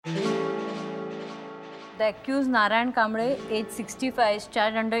The accused Narayan Kamble, age 65, is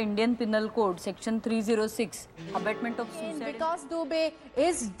charged under Indian Penal Code, Section 306, abetment of suicide. Vikas Dubey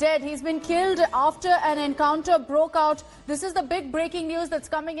is dead. He's been killed after an encounter broke out. This is the big breaking news that's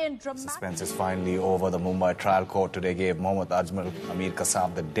coming in. Suspense is finally over. The Mumbai trial court today gave Mohammad Ajmal Amir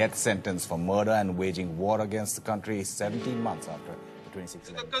Kasab the death sentence for murder and waging war against the country 17 months after the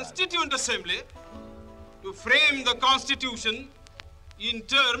 26th. The Constituent Assembly to frame the Constitution in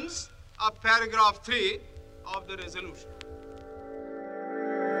terms of paragraph 3 of the resolution.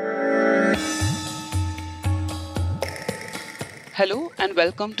 Hello and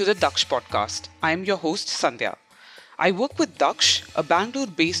welcome to the Daksh podcast. I am your host Sandhya. I work with Daksh, a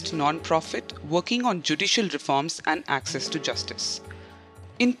Bangalore-based non-profit working on judicial reforms and access to justice.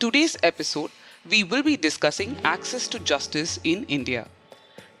 In today's episode, we will be discussing access to justice in India.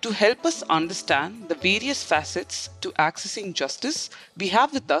 To help us understand the various facets to accessing justice, we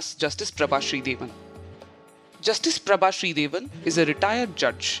have with us Justice Prabha Sridevan. Justice Prabha Sridevan is a retired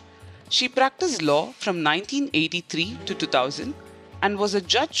judge. She practiced law from 1983 to 2000 and was a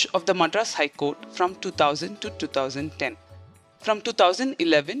judge of the Madras High Court from 2000 to 2010. From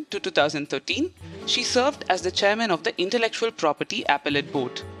 2011 to 2013, she served as the chairman of the Intellectual Property Appellate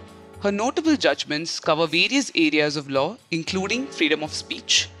Board. Her notable judgments cover various areas of law, including freedom of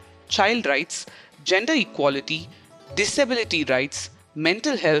speech, child rights, gender equality, disability rights,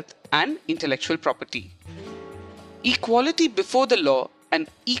 mental health, and intellectual property. Equality before the law and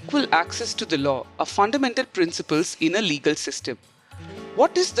equal access to the law are fundamental principles in a legal system.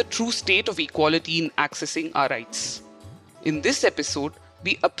 What is the true state of equality in accessing our rights? In this episode,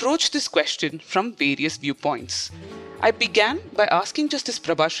 we approach this question from various viewpoints. I began by asking Justice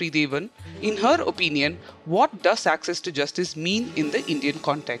Prabha Sridevan, in her opinion, what does access to justice mean in the Indian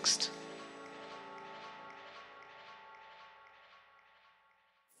context?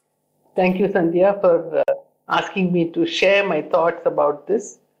 Thank you, Sandhya, for asking me to share my thoughts about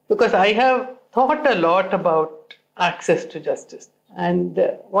this, because I have thought a lot about access to justice. And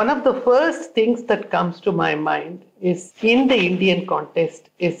one of the first things that comes to my mind is, in the Indian context,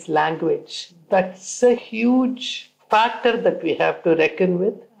 is language. That's a huge factor that we have to reckon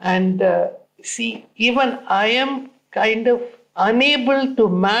with. And see, even I am kind of unable to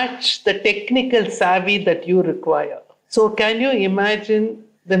match the technical savvy that you require. So can you imagine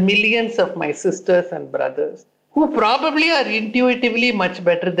the millions of my sisters and brothers who probably are intuitively much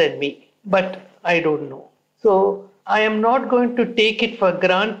better than me, but I don't know. So I am not going to take it for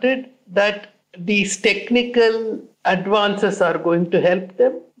granted that these technical advances are going to help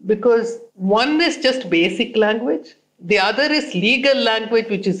them, because one is just basic language. The other is legal language,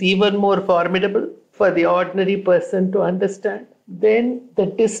 which is even more formidable for the ordinary person to understand. Then the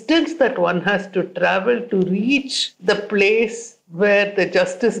distance that one has to travel to reach the place where the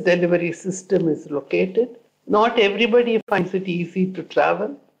justice delivery system is located. Not everybody finds it easy to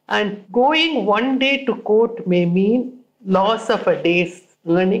travel. And going one day to court may mean loss of a day's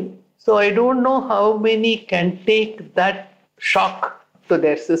earning. So I don't know how many can take that shock to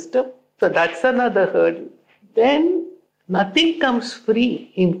their system. So that's another hurdle. Then nothing comes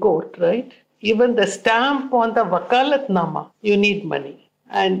free in court, right? Even the stamp on the Wakalatnama, you need money.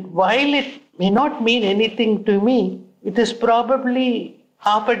 And while it may not mean anything to me, it is probably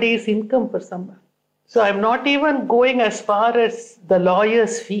half a day's income for someone. So I'm not even going as far as the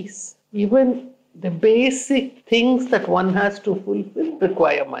lawyer's fees. Even the basic things that one has to fulfill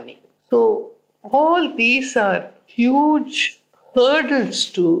require money. So all these are huge hurdles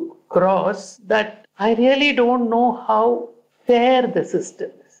to cross that I really don't know how fair the system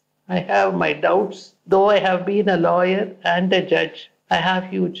is. I have my doubts. Though I have been a lawyer and a judge, I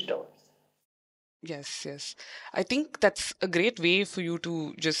have huge doubts. Yes. I think that's a great way for you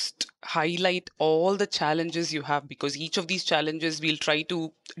to just highlight all the challenges you have, because each of these challenges we'll try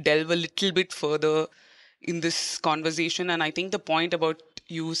to delve a little bit further in this conversation. And I think the point about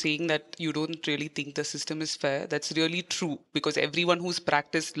you saying that you don't really think the system is fair, that's really true, because everyone who's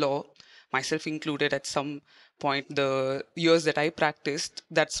practiced law, myself included at some point, the years that I practiced,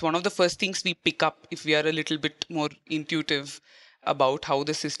 that's one of the first things we pick up if we are a little bit more intuitive about how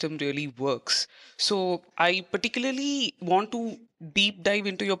the system really works. So I particularly want to deep dive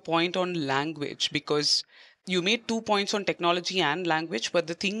into your point on language, because you made 2 points on technology and language, but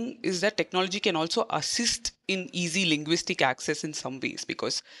the thing is that technology can also assist in easy linguistic access in some ways,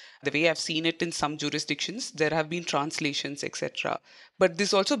 because the way I've seen it in some jurisdictions, there have been translations, etc. But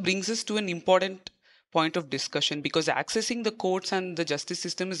this also brings us to an important point of discussion, because accessing the courts and the justice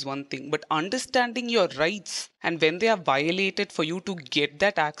system is one thing, but understanding your rights and when they are violated for you to get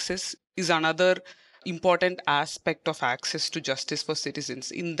that access is another important aspect of access to justice for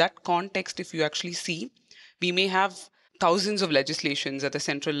citizens. In that context, if you actually see, we may have thousands of legislations at the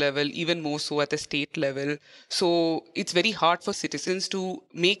central level, even more so at the state level. So it's very hard for citizens to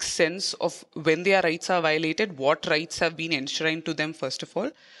make sense of when their rights are violated, what rights have been enshrined to them, first of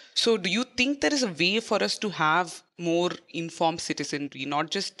all. So do you think there is a way for us to have more informed citizenry, not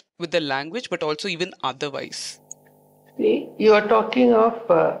just with the language, but also even otherwise? See, you are talking of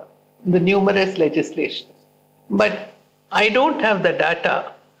the numerous legislations, but I don't have the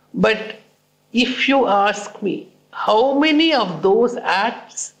data. But if you ask me, how many of those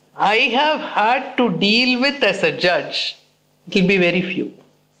acts I have had to deal with as a judge, it will be very few.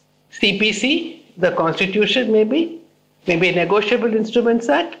 CPC, the Constitution maybe a Negotiable Instruments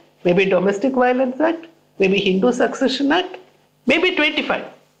Act, maybe Domestic Violence Act, maybe Hindu Succession Act, maybe 25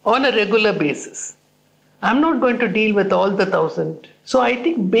 on a regular basis. I'm not going to deal with all the 1,000. So I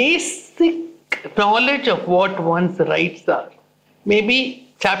think basic knowledge of what one's rights are,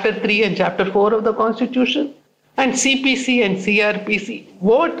 maybe Chapter 3 and Chapter 4 of the Constitution, and CPC and CRPC,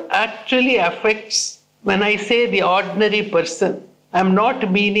 what actually affects, when I say the ordinary person, I'm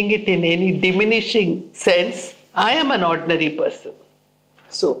not meaning it in any diminishing sense. I am an ordinary person.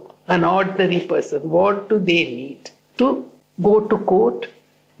 So, an ordinary person, what do they need to go to court?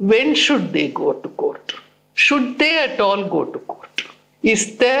 When should they go to court? Should they at all go to court?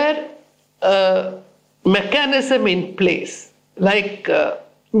 Is there a mechanism in place like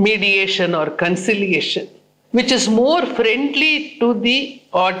mediation or conciliation, which is more friendly to the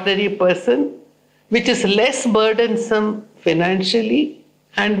ordinary person, which is less burdensome financially,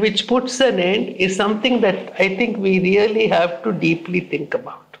 and which puts an end, is something that I think we really have to deeply think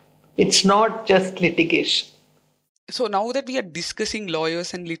about. It's not just litigation. So now that we are discussing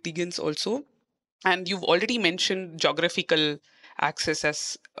lawyers and litigants also, and you've already mentioned geographical access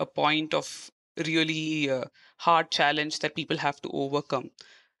as a point of really hard challenge that people have to overcome.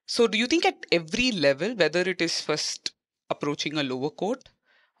 So do you think at every level, whether it is first approaching a lower court,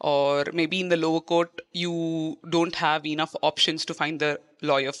 or maybe in the lower court, you don't have enough options to find the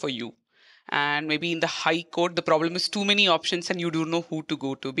lawyer for you? And maybe in the high court, the problem is too many options and you don't know who to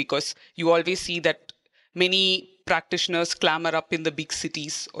go to, because you always see that many practitioners clamor up in the big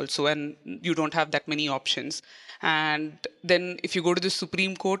cities also, and you don't have that many options. And then if you go to the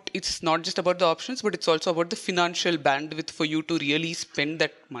Supreme Court, it's not just about the options, but it's also about the financial bandwidth for you to really spend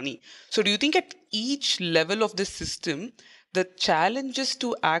that money. So do you think at each level of the system, the challenges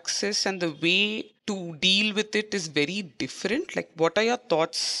to access and the way to deal with it is very different? Like, what are your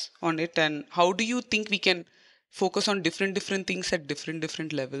thoughts on it, and how do you think we can focus on different things at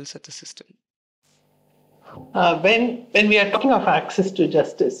different levels at the system? When we are talking of access to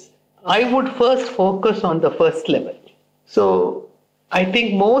justice, I would first focus on the first level. So I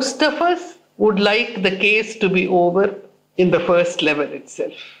think most of us would like the case to be over in the first level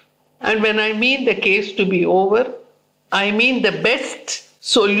itself. And when I mean the case to be over, I mean the best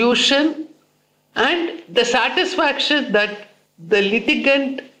solution and the satisfaction that the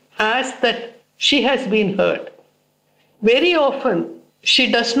litigant has that she has been heard. Very often,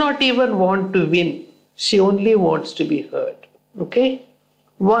 she does not even want to win. She only wants to be heard. Okay?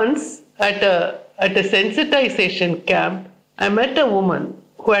 Once at a sensitization camp, I met a woman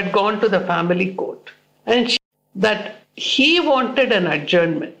who had gone to the family court, and that he wanted an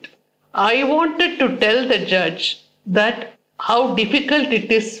adjournment. I wanted to tell the judge that how difficult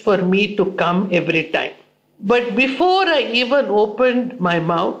it is for me to come every time. But before I even opened my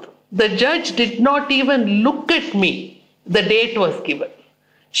mouth, the judge did not even look at me. The date was given.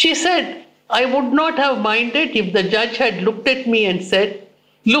 She said, I would not have minded if the judge had looked at me and said,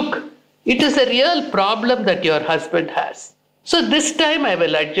 look, it is a real problem that your husband has. So this time I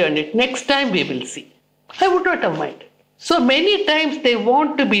will adjourn it. Next time we will see. I would not have minded. So many times they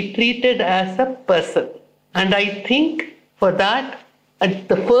want to be treated as a person. And I think for that, at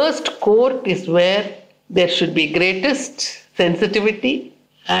the first court is where there should be greatest sensitivity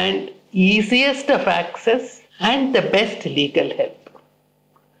and easiest of access and the best legal help.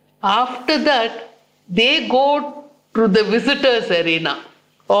 After that, they go to the visitors arena.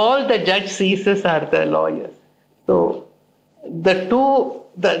 All the judge sees are the lawyers. So the two,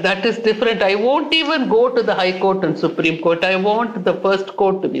 that is different. I won't even go to the High Court and Supreme Court. I want the first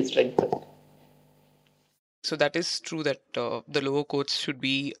court to be strengthened. So that is true that the lower courts should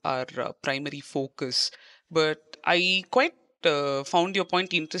be our primary focus. But I quite found your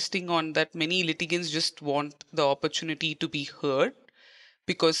point interesting on that many litigants just want the opportunity to be heard,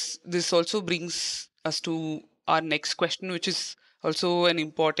 because this also brings us to our next question, which is also an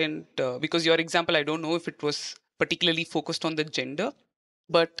important, because your example, I don't know if it was particularly focused on the gender,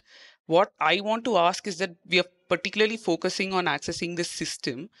 but what I want to ask is that we are particularly focusing on accessing the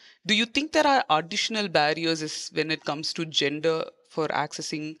system, do you think there are additional barriers when it comes to gender for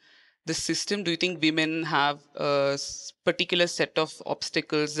accessing the system? Do you think women have a particular set of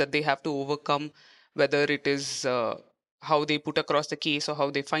obstacles that they have to overcome, whether it is how they put across the case or how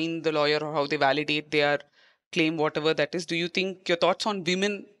they find the lawyer or how they validate their claim, whatever that is? Do you think your thoughts on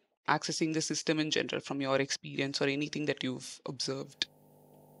women accessing the system in general from your experience or anything that you've observed?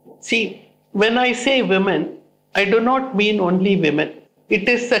 See, when I say women, I do not mean only women. It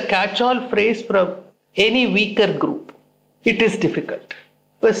is a catch-all phrase from any weaker group. It is difficult.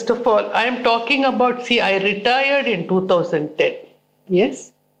 First of all, I am talking about, I retired in 2010.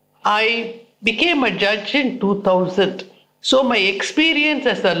 Yes? I became a judge in 2000. So my experience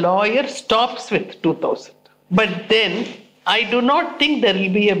as a lawyer stops with 2000. But then, I do not think there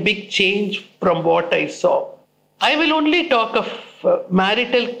will be a big change from what I saw. I will only talk of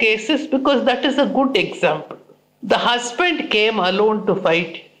marital cases because that is a good example. The husband came alone to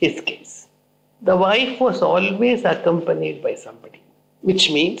fight his case. The wife was always accompanied by somebody,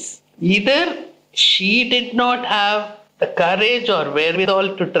 which means either she did not have the courage or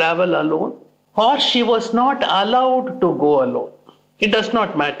wherewithal to travel alone, or she was not allowed to go alone. It does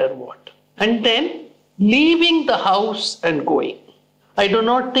not matter what. And then leaving the house and going. I do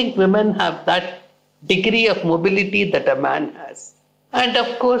not think women have that degree of mobility that a man has. And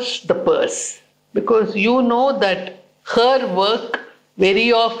of course, the purse. Because you know that her work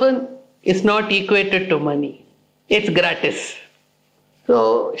very often is not equated to money. It's gratis.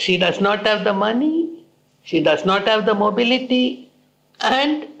 So she does not have the money, she does not have the mobility,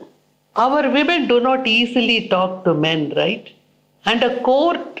 and our women do not easily talk to men, right? And a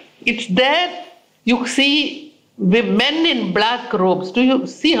court, it's there. You see men in black robes. Do you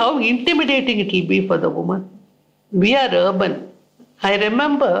see how intimidating it will be for the woman? We are urban. I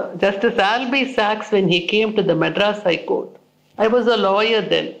remember Justice Albie Sachs when he came to the Madras High Court. I was a lawyer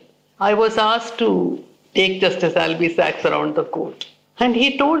then. I was asked to take Justice Albie Sachs around the court. And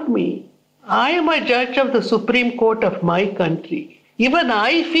he told me, I am a judge of the Supreme Court of my country. Even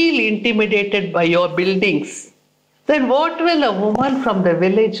I feel intimidated by your buildings. Then what will a woman from the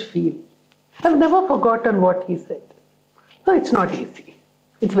village feel? I've never forgotten what he said. So it's not easy.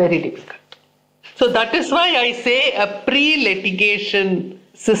 It's very difficult. So that is why I say a pre-litigation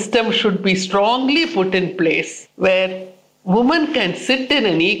system should be strongly put in place where women can sit in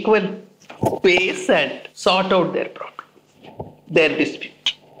an equal space and sort out their problem, their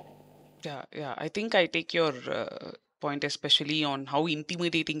dispute. Yeah. I think I take your point, especially on how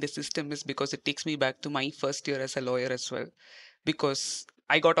intimidating the system is, because it takes me back to my first year as a lawyer as well. Because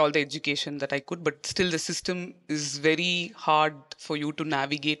I got all the education that I could, but still the system is very hard for you to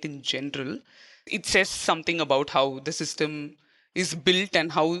navigate in general. It says something about how the system is built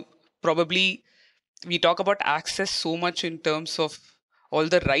and how probably we talk about access so much in terms of all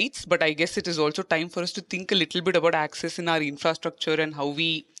the rights, but I guess it is also time for us to think a little bit about access in our infrastructure and how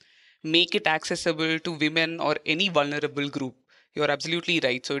we make it accessible to women or any vulnerable group. You're absolutely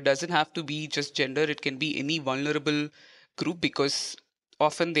right. So it doesn't have to be just gender, it can be any vulnerable group, because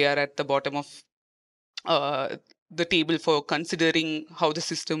often they are at the bottom of the table for considering how the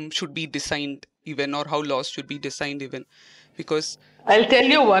system should be designed even, or how laws should be designed even, because I'll tell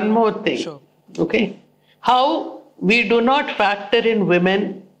you one more thing. Sure. Okay. How we do not factor in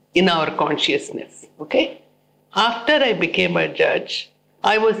women in our consciousness. Okay. After I became a judge,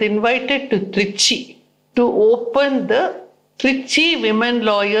 I was invited to Trichy to open the Trichy Women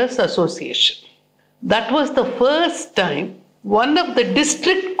Lawyers Association. That was the first time one of the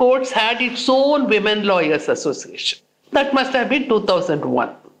district courts had its own Women Lawyers Association. That must have been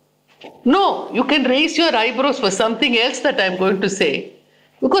 2001. No, you can raise your eyebrows for something else that I'm going to say.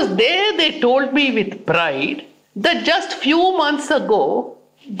 Because there they told me with pride that just few months ago,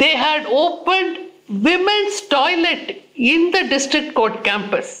 they had opened women's toilet in the district court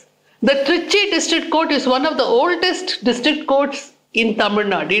campus. The Trichy district court is one of the oldest district courts in Tamil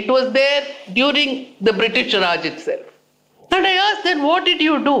Nadu. It was there during the British Raj itself. And I asked them, what did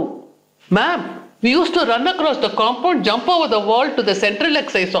you do? Ma'am, we used to run across the compound, jump over the wall to the central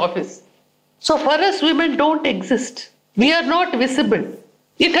excise office. So for us, women don't exist. We are not visible.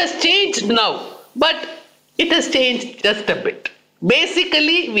 It has changed now, but it has changed just a bit.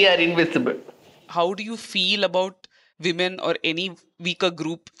 Basically, we are invisible. How do you feel about women or any weaker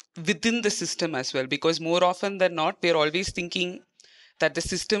group within the system as well? Because more often than not, we're always thinking that the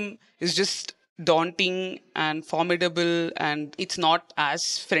system is just daunting and formidable, and it's not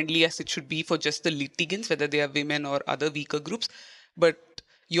as friendly as it should be for just the litigants, whether they are women or other weaker groups. But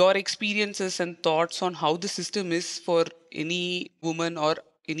your experiences and thoughts on how the system is for any woman or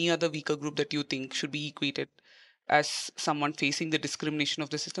any other weaker group that you think should be equated as someone facing the discrimination of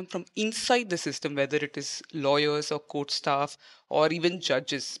the system from inside the system, whether it is lawyers or court staff or even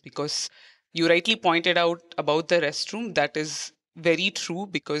judges. Because you rightly pointed out about the restroom, that is very true,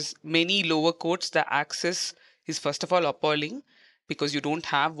 because many lower courts, the access is first of all appalling because you don't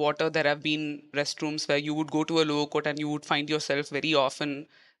have water. There have been restrooms where you would go to a lower court and you would find yourself very often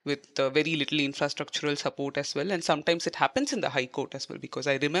with very little infrastructural support as well. And sometimes it happens in the high court as well, because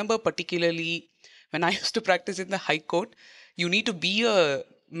I remember particularly when I used to practice in the high court, you need to be a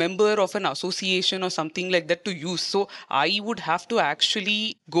member of an association or something like that to use. So I would have to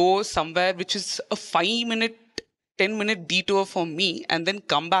actually go somewhere which is a 5-minute 10-minute detour for me and then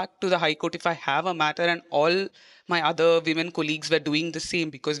come back to the high court if I have a matter, and all my other women colleagues were doing the same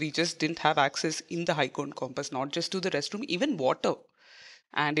because we just didn't have access in the high court campus, not just to the restroom, even water.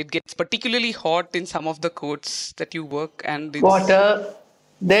 And it gets particularly hot in some of the courts that you work, and it's Water.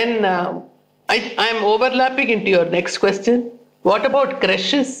 Then I'm overlapping into your next question. What about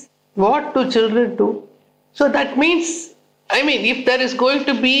creches? What do children do? So that means, if there is going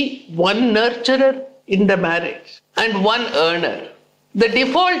to be one nurturer in the marriage and one earner, the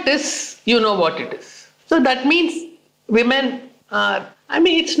default is, you know what it is. So that means women are,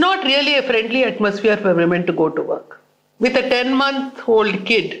 it's not really a friendly atmosphere for women to go to work. With a 10-month-old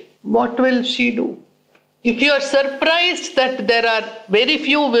kid, what will she do? If you are surprised that there are very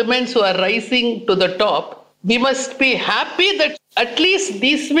few women who are rising to the top, we must be happy that at least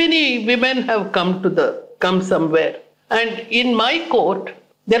these many women have come somewhere. And in my court,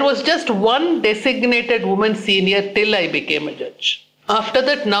 there was just one designated woman senior till I became a judge. After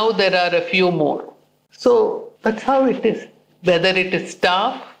that, now there are a few more. So that's how it is. Whether it is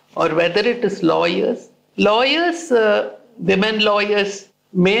staff or whether it is lawyers, women lawyers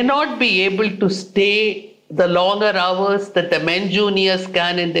may not be able to stay the longer hours that the men juniors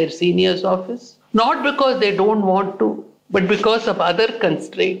can in their senior's office. Not because they don't want to, but because of other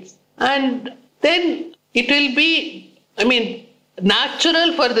constraints. And then it will be,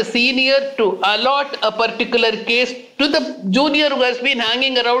 natural for the senior to allot a particular case to the junior who has been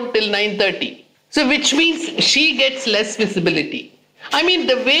hanging around till 9:30. So which means she gets less visibility.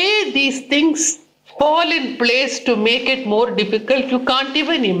 The way these things fall in place to make it more difficult, you can't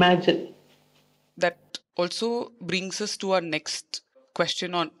even imagine. that also brings us to our next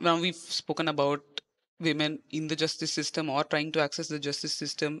question. On now we've spoken about women in the justice system or trying to access the justice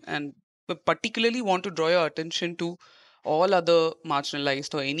system, and we particularly want to draw your attention to all other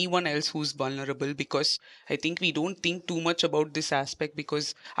marginalized or anyone else who's vulnerable, because I think we don't think too much about this aspect,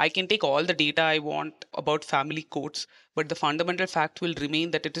 because I can take all the data I want about family courts, but the fundamental fact will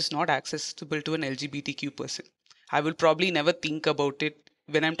remain that it is not accessible to an LGBTQ person. I will probably never think about it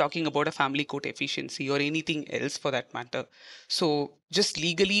when I'm talking about a family court efficiency or anything else for that matter. So just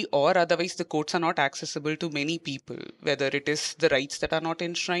legally or otherwise, the courts are not accessible to many people, whether it is the rights that are not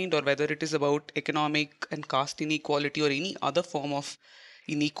enshrined or whether it is about economic and caste inequality or any other form of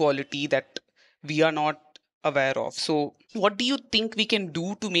inequality that we are not aware of. So what do you think we can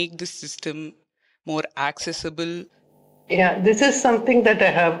do to make this system more accessible? Yeah, this is something that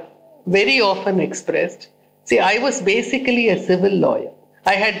I have very often expressed. See, I was basically a civil lawyer.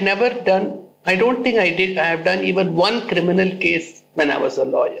 I had never done, I don't think I have done even one criminal case when I was a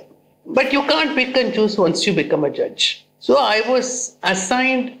lawyer. But you can't pick and choose once you become a judge. So I was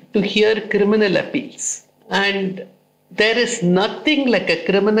assigned to hear criminal appeals. And there is nothing like a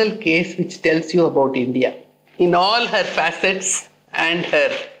criminal case which tells you about India in all her facets and her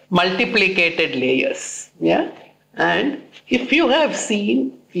multiplicated layers. Yeah? And if you have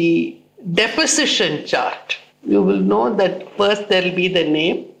seen the deposition chart, you will know that first there will be the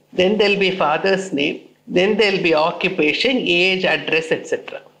name, then there will be father's name, then there will be occupation, age, address,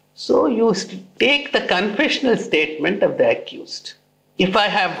 etc. So you take the confessional statement of the accused. If I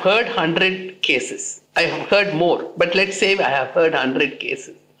have heard 100 cases, I have heard more, but let's say I have heard 100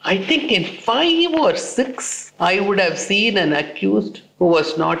 cases. I think in 5 or 6, I would have seen an accused who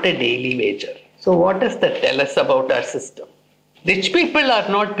was not a daily wager. So what does that tell us about our system? Rich people are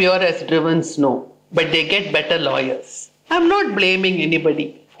not pure as driven snow, but they get better lawyers. I'm not blaming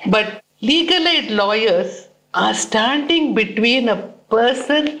anybody, but legal aid lawyers are standing between a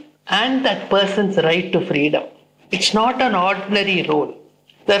person and that person's right to freedom. It's not an ordinary role.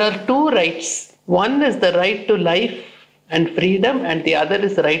 There are 2 rights. One is the right to life and freedom, and the other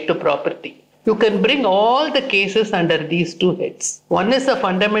is the right to property. You can bring all the cases under these 2 heads. One is a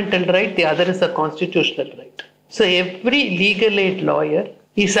fundamental right, the other is a constitutional right. So every legal aid lawyer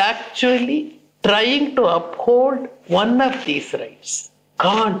is actually trying to uphold one of these rights.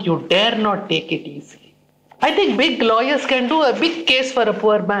 You dare not take it easily. I think big lawyers can do a big case for a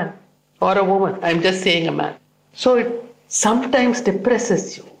poor man or a woman. I'm just saying a man. So it sometimes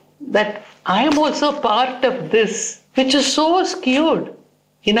depresses you that I am also part of this, which is so skewed.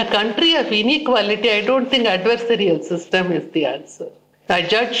 In a country of inequality, I don't think adversarial system is the answer. A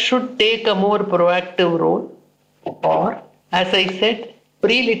judge should take a more proactive role, or, as I said,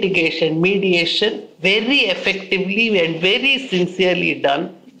 pre-litigation, mediation, very effectively and very sincerely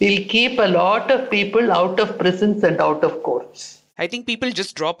done, will keep a lot of people out of prisons and out of courts. I think people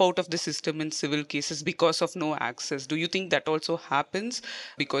just drop out of the system in civil cases because of no access. Do you think that also happens?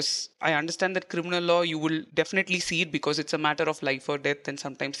 Because I understand that criminal law, you will definitely see it because it's a matter of life or death, and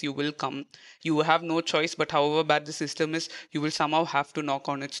sometimes you will come. You have no choice, but however bad the system is, you will somehow have to knock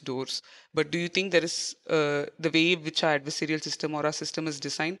on its doors. But do you think there is the way which our adversarial system or our system is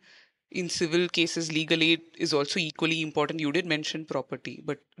designed? In civil cases, legal aid is also equally important. You did mention property,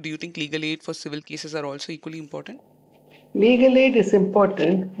 but do you think legal aid for civil cases are also equally important? Legal aid is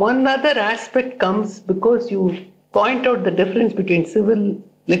important. One other aspect comes because you point out the difference between civil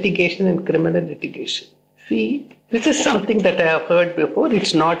litigation and criminal litigation. See, this is something that I have heard before.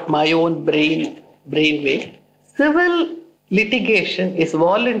 It's not my own brainwave. Civil litigation is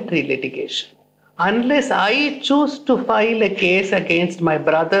voluntary litigation. Unless I choose to file a case against my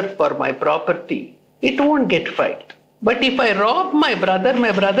brother for my property, it won't get filed. But if I rob my brother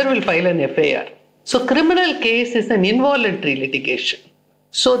will file an FIR. So criminal case is an involuntary litigation.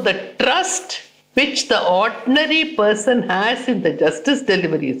 So the trust which the ordinary person has in the justice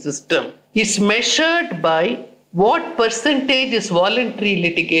delivery system is measured by what percentage is voluntary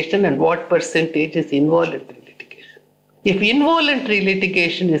litigation and what percentage is involuntary litigation. If involuntary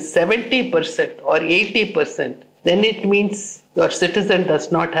litigation is 70% or 80%, then it means your citizen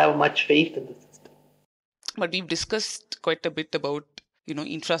does not have much faith in the system. But we've discussed quite a bit about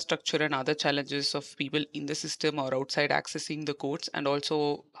infrastructure and other challenges of people in the system or outside accessing the courts, and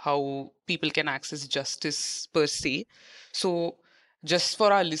also how people can access justice per se. So just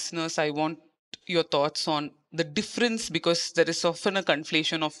for our listeners, I want your thoughts on the difference, because there is often a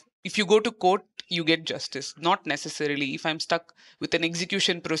conflation of if you go to court, you get justice. Not necessarily. If I'm stuck with an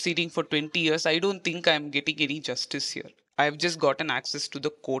execution proceeding for 20 years, I don't think I'm getting any justice here. I've just gotten access to the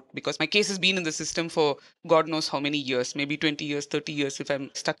court because my case has been in the system for God knows how many years, maybe 20 years, 30 years if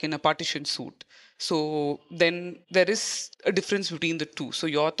I'm stuck in a partition suit. So then there is a difference between the two. So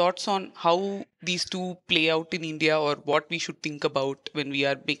your thoughts on how these two play out in India, or what we should think about when we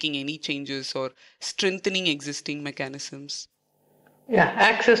are making any changes or strengthening existing mechanisms? Yeah,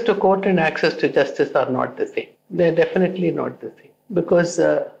 access to court and access to justice are not the same. They're definitely not the same. Because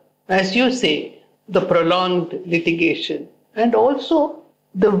as you say, the prolonged litigation and also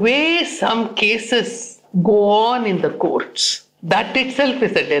the way some cases go on in the courts, that itself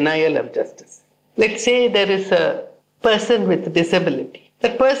is a denial of justice. Let's say there is a person with disability.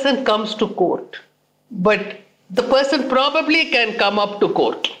 That person comes to court, but the person probably can come up to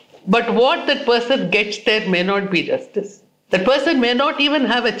court. But what that person gets there may not be justice. That person may not even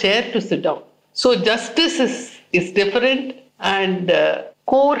have a chair to sit down. So justice is different and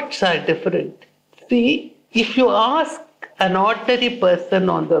courts are different. See, if you ask an ordinary person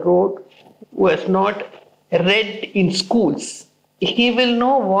on the road who has not read in schools, he will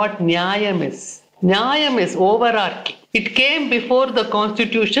know what Nyayam is. Nyayam is overarching. It came before the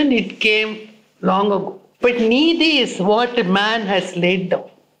constitution, it came long ago. But Needi is what man has laid down.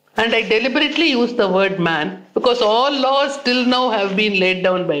 And I deliberately use the word man because all laws till now have been laid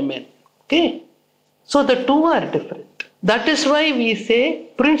down by men. Okay? So the two are different. That is why we say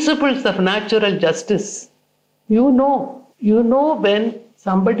principles of natural justice. You know when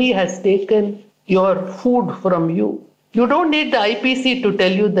somebody has taken your food from you. You don't need the IPC to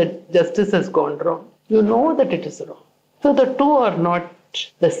tell you that justice has gone wrong. You know that it is wrong. So the two are not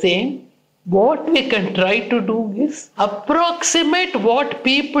the same. What we can try to do is approximate what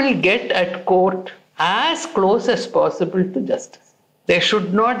people get at court as close as possible to justice. There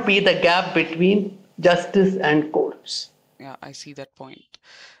should not be the gap between justice and courts. Yeah, I see that point.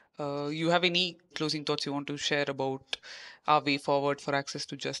 You have any closing thoughts you want to share about our way forward for access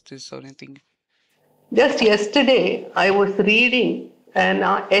to justice or anything? Just yesterday, I was reading an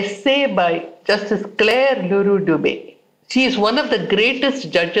essay by Justice Claire Leroux-Dubé. She is one of the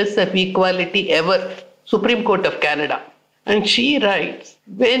greatest judges of equality ever, Supreme Court of Canada. And she writes,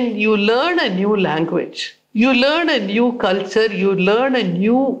 when you learn a new language, you learn a new culture, you learn a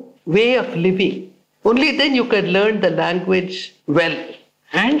new way of living, only then you can learn the language well.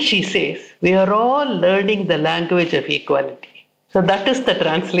 And she says, we are all learning the language of equality. So that is the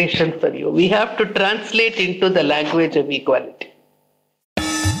translation for you. We have to translate into the language of equality.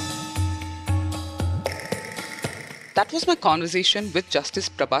 That was my conversation with Justice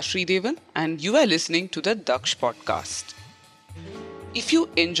Prabha Sridevan, and you are listening to the Daksh podcast. If you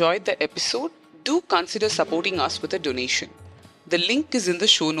enjoyed the episode, do consider supporting us with a donation. The link is in the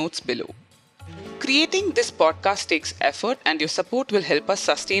show notes below. Creating this podcast takes effort, and your support will help us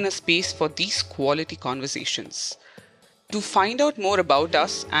sustain a space for these quality conversations. To find out more about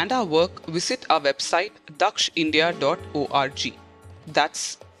us and our work, visit our website dakshindia.org.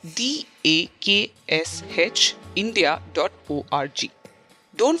 That's DAKSH India.org.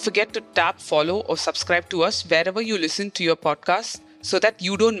 Don't forget to tap follow or subscribe to us wherever you listen to your podcast so that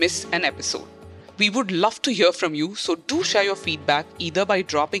you don't miss an episode. We would love to hear from you, so do share your feedback either by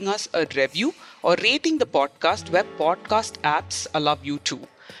dropping us a review or rating the podcast where podcast apps allow you to.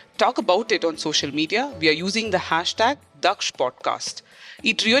 Talk about it on social media. We are using the hashtag DakshPodcast.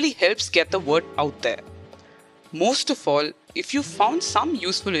 It really helps get the word out there. Most of all, if you found some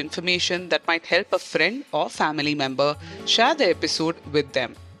useful information that might help a friend or family member, share the episode with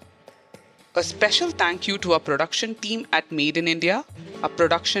them. A special thank you to our production team at Made in India, our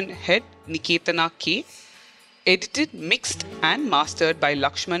production head Niketana K, edited, mixed and mastered by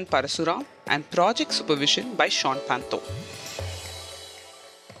Lakshman Parasuram, and project supervision by Sean Panto.